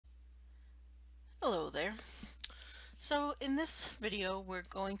Hello there. So in this video we're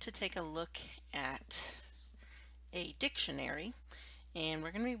going to take a look at a dictionary, and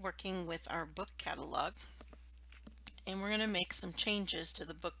we're going to be working with our book catalog, and we're going to make some changes to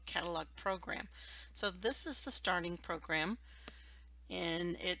the book catalog program. So this is the starting program,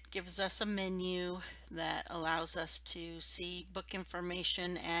 and it gives us a menu that allows us to see book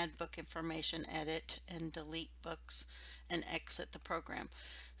information, add book information, edit and delete books, and exit the program.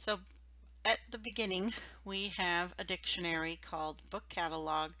 So at the beginning, we have a dictionary called Book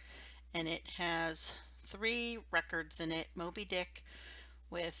Catalog, and it has 3 records in it: Moby Dick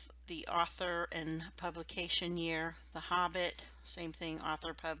with the author and publication year, The Hobbit, same thing,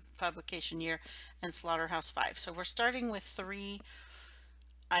 author, publication year, and Slaughterhouse-Five. So we're starting with 3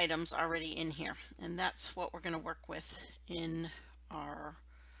 items already in here, and that's what we're going to work with in our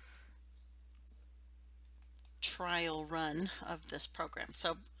trial run of this program.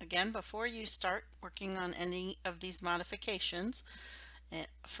 So again, before you start working on any of these modifications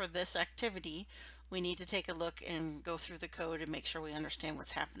for this activity, we need to take a look and go through the code and make sure we understand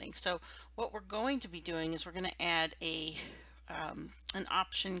what's happening. So what we're going to be doing is we're going to add an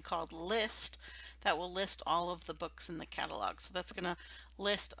option called list that will list all of the books in the catalog. So that's going to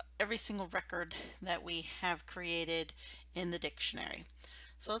list every single record that we have created in the dictionary.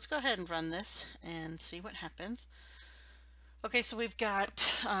 So let's go ahead and run this and see what happens. Okay, so we've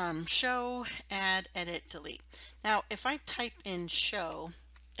got show, add, edit, delete. Now, if I type in show,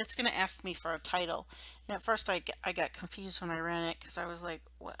 it's going to ask me for a title. And at first I got confused when I ran it, because I was like,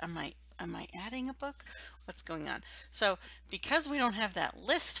 what am I adding a book? What's going on? So because we don't have that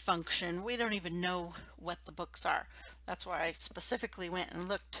list function, we don't even know what the books are. That's why I specifically went and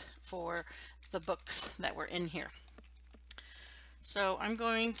looked for the books that were in here. So I'm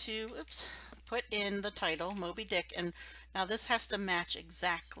going to put in the title, Moby Dick, and now this has to match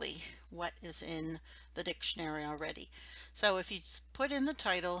exactly what is in the dictionary already. So if you put in the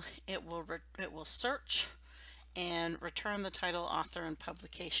title, it will search and return the title, author, and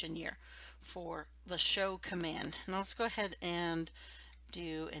publication year for the show command. Now let's go ahead and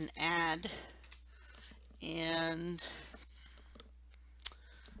do an add, and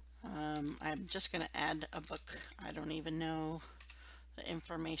I'm just going to add a book. I don't even know the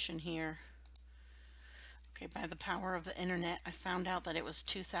information here. Okay, by the power of the internet, I found out that it was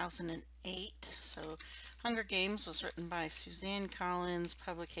 2008. So Hunger Games was written by Suzanne Collins,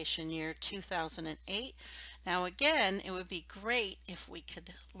 publication year 2008. Now again, it would be great if we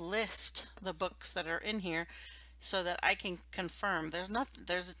could list the books that are in here so that I can confirm.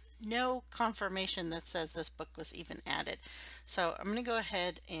 There's no confirmation that says this book was even added. So I'm going to go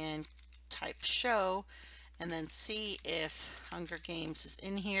ahead and type show and then see if Hunger Games is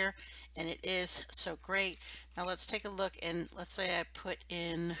in here, and it is. So great. Now let's take a look, and let's say I put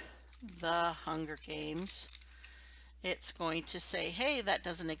in the Hunger Games. It's going to say, hey, that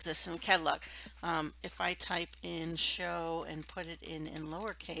doesn't exist in the catalog. If I type in show and put it in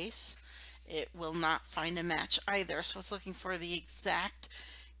lowercase, it will not find a match either. So it's looking for the exact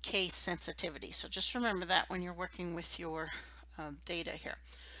case sensitivity. So just remember that when you're working with your data here.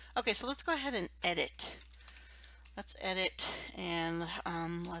 Okay, so let's go ahead and edit. Let's edit, and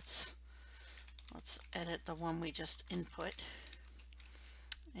let's edit the one we just input,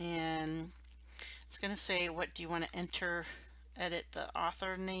 and it's going to say, what do you want to enter? Edit the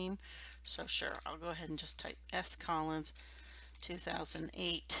author name. So sure, I'll go ahead and just type S. Collins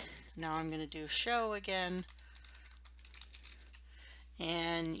 2008. Now I'm going to do show again,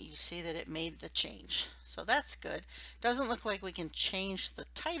 and you see that it made the change. So that's good. Doesn't look like we can change the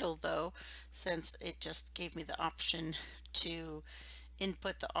title though, since it just gave me the option to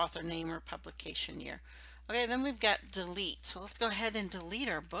input the author name or publication year. Okay, then we've got delete. So let's go ahead and delete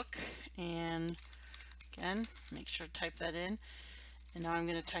our book, and again, make sure to type that in. And now I'm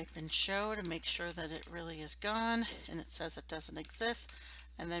going to type in show to make sure that it really is gone, and it says it doesn't exist,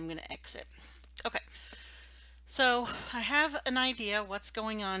 and then I'm going to exit. Okay. So I have an idea what's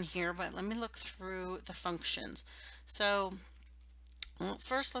going on here, but let me look through the functions. So well,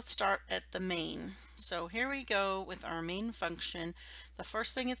 first let's start at the main. So here we go with our main function. The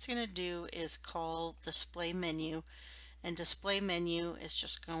first thing it's going to do is call display menu, and display menu is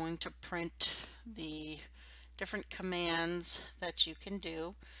just going to print the different commands that you can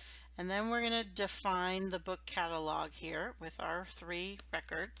do. And then we're going to define the book catalog here with our 3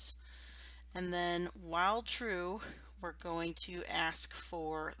 records. And then while true, we're going to ask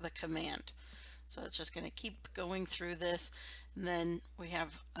for the command. So it's just going to keep going through this. And then we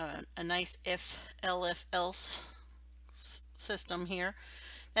have a nice if, else system here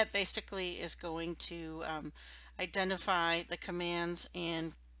that basically is going to identify the commands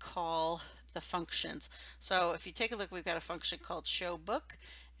and call the functions. So if you take a look, we've got a function called show book,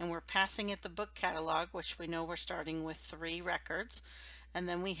 and we're passing it the book catalog, which we know we're starting with 3 records. And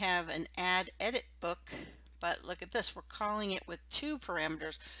then we have an add edit book, but look at this, we're calling it with 2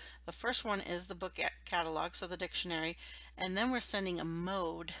 parameters. The first one is the book catalog, so the dictionary, and then we're sending a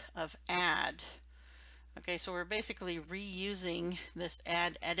mode of add. Okay, so we're basically reusing this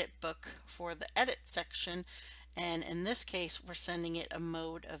add edit book for the edit section, and in this case we're sending it a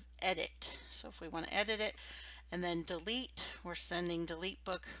mode of edit. So if we want to edit it, and then delete, we're sending delete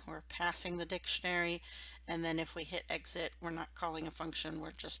book, we're passing the dictionary, and then if we hit exit, we're not calling a function,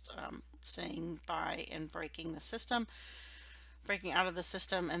 we're just saying bye and breaking the system, breaking out of the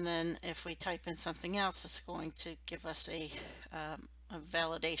system. And then if we type in something else, it's going to give us a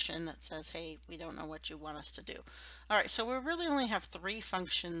validation that says, hey, we don't know what you want us to do. All right, so we really only have 3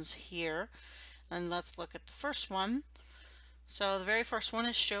 functions here, and let's look at the first one. So the very first one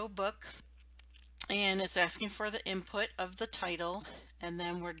is show book, and it's asking for the input of the title, and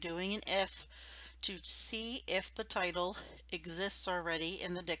then we're doing an if to see if the title exists already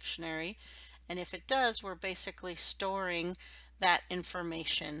in the dictionary, and if it does, we're basically storing that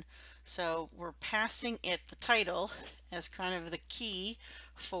information. So we're passing it the title as kind of the key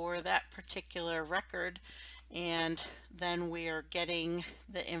for that particular record, and then we are getting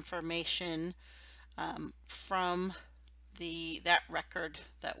the information from that record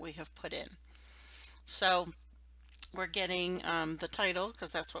that we have put in. So we're getting the title,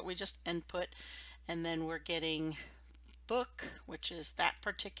 because that's what we just input, and then we're getting book, which is that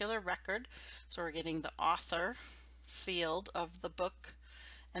particular record. So we're getting the author field of the book,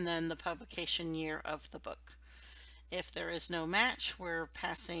 and then the publication year of the book. If there is no match, we're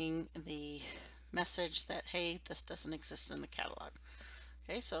passing the message that, hey, this doesn't exist in the catalog.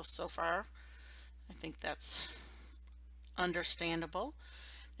 Okay, so far I think that's understandable.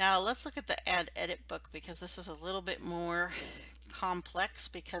 Now let's look at the add edit book, because this is a little bit more complex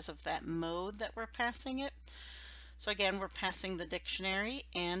because of that mode that we're passing it. So again, we're passing the dictionary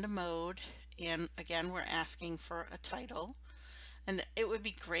and a mode, and again we're asking for a title. And it would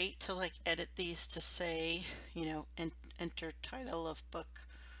be great to like edit these to say, you know, enter title of book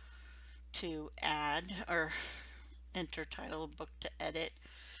to add, or enter title of book to edit.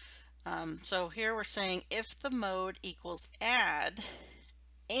 So here we're saying if the mode equals add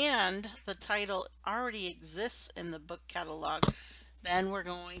and the title already exists in the book catalog, then we're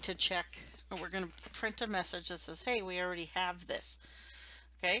going to check, or we're going to print a message that says, hey, we already have this.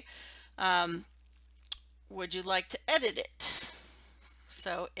 Okay, would you like to edit it?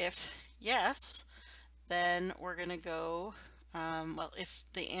 So if yes, then we're going to go, well, if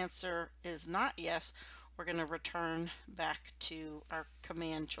the answer is not yes, we're going to return back to our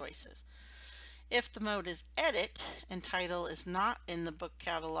command choices. If the mode is edit and title is not in the book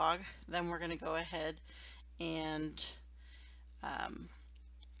catalog, then we're going to go ahead and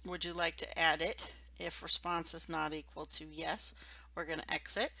would you like to add it? If response is not equal to yes, we're going to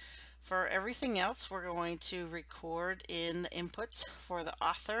exit. For everything else, we're going to record in the inputs for the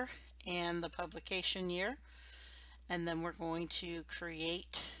author and the publication year, and then we're going to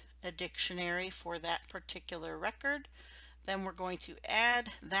create a dictionary for that particular record. Then we're going to add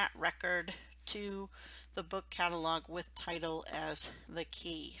that record to the book catalog with title as the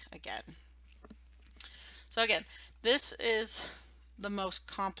key again. So again, this is the most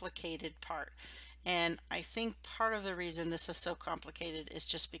complicated part, and I think part of the reason this is so complicated is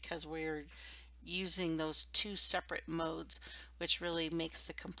just because we're using those 2 separate modes, which really makes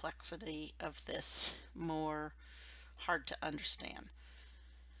the complexity of this more hard to understand.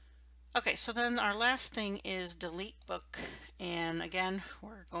 Okay, so then our last thing is delete book, and again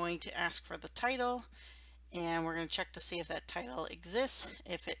we're going to ask for the title, and we're going to check to see if that title exists.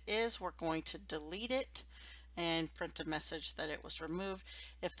 If it is, we're going to delete it and print a message that it was removed.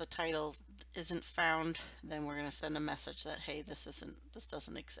 If the title isn't found, then we're going to send a message that, hey, this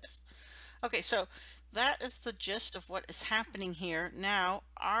doesn't exist. Okay, so that is the gist of what is happening here. Now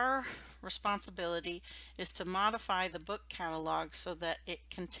our responsibility is to modify the book catalog so that it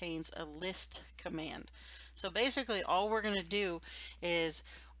contains a list command. So basically all we're going to do is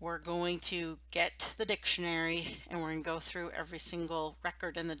we're going to get the dictionary, and we're going to go through every single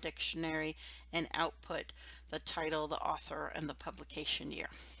record in the dictionary and output the title, the author, and the publication year.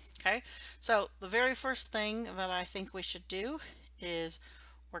 Okay, so the very first thing that I think we should do is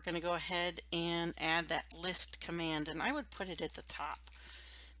we're going to go ahead and add that list command, and I would put it at the top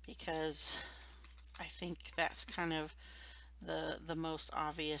because I think that's kind of the most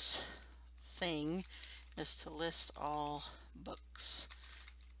obvious thing, is to list all books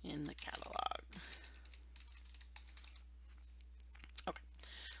in the catalog. Okay,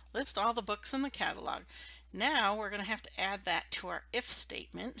 list all the books in the catalog. Now we're going to have to add that to our if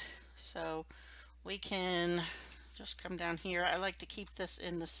statement. So we can just come down here. I like to keep this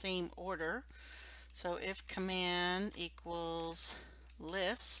in the same order. So if command equals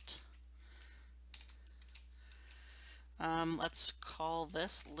list, let's call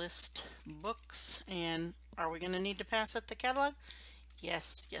this list books. And are we going to need to pass it the catalog?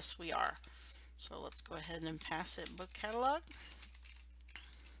 Yes, yes we are. So let's go ahead and pass it book catalog.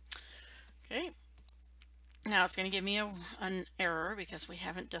 Okay. Now it's going to give me an error because we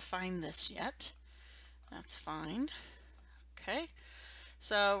haven't defined this yet. That's fine. Okay.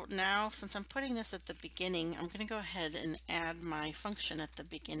 So now, since I'm putting this at the beginning, I'm going to go ahead and add my function at the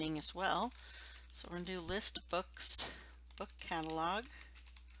beginning as well. So we're going to do list books, book catalog,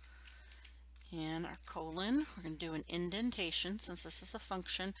 and our colon. We're going to do an indentation since this is a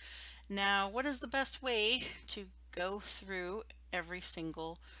function. Now, what is the best way to go through every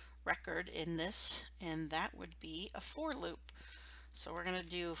single record in this? And that would be a for loop. So we're going to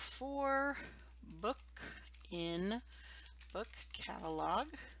do for book in book catalog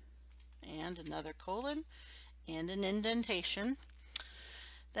and another colon and an indentation.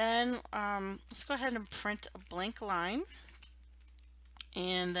 Then let's go ahead and print a blank line,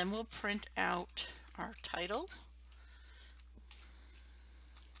 and then we'll print out our title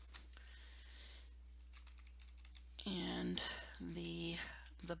and the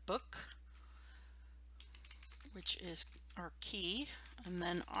book, which is our key, and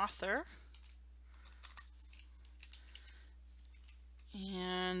then author.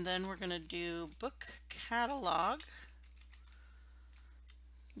 And then we're going to do book catalog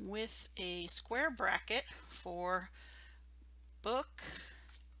with a square bracket for book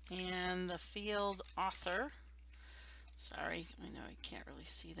and the field author. Sorry, I know I can't really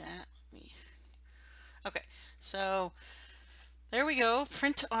see that. Okay, so there we go.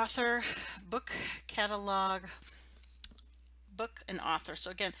 Print author, book catalog, book and author.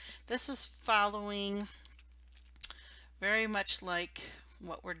 So again, this is following very much like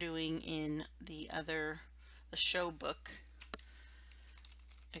what we're doing in the show book,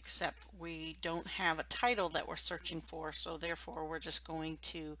 except we don't have a title that we're searching for, so therefore we're just going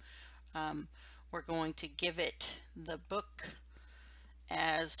to give it the book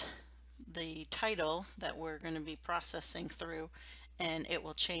as the title that we're going to be processing through, and it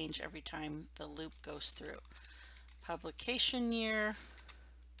will change every time the loop goes through. Publication year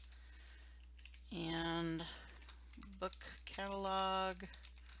and book catalog,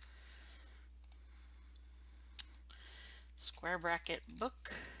 square bracket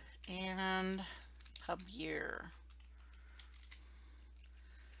book, and pub year.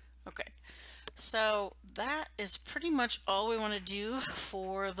 Okay, so that is pretty much all we want to do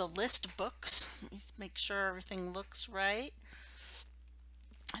for the list books. Let me make sure everything looks right.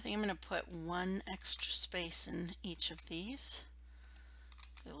 I think I'm going to put one extra space in each of these.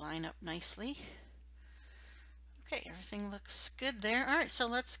 They line up nicely. Okay, everything looks good there. All right, so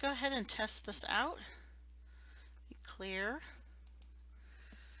let's go ahead and test this out. Be clear.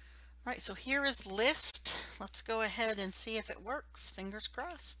 All right, so here is list. Let's go ahead and see if it works. Fingers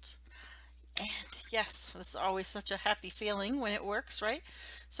crossed. And yes, it's always such a happy feeling when it works, right?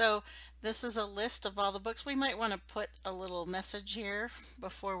 So this is a list of all the books. We might want to put a little message here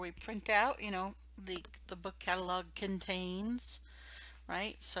before we print out, you know, the book catalog contains,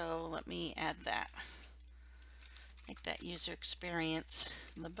 right? So let me add that. Make that user experience.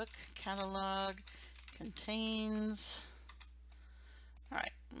 The book catalog contains. All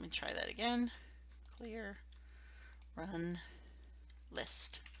right, let me try that again. Clear, run,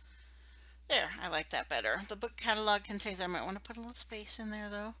 list. There, I like that better. The book catalog contains, I might want to put a little space in there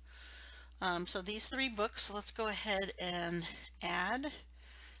though. So these three books, so let's go ahead and add.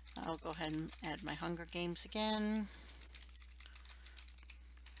 I'll go ahead and add my Hunger Games again.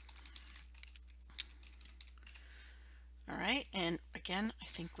 All right, and again, I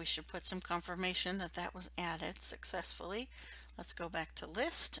think we should put some confirmation that that was added successfully. Let's go back to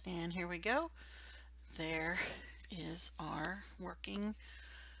list, and here we go. There is our working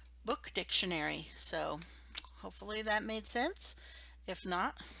book dictionary. So hopefully that made sense. If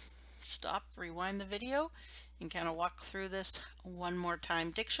not, stop, rewind the video, and kind of walk through this one more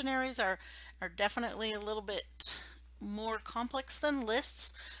time. Dictionaries are definitely a little bit more complex than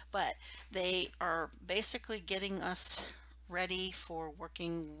lists, but they are basically getting us ready for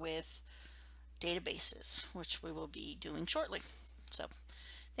working with databases, which we will be doing shortly. So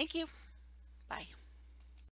thank you. Bye.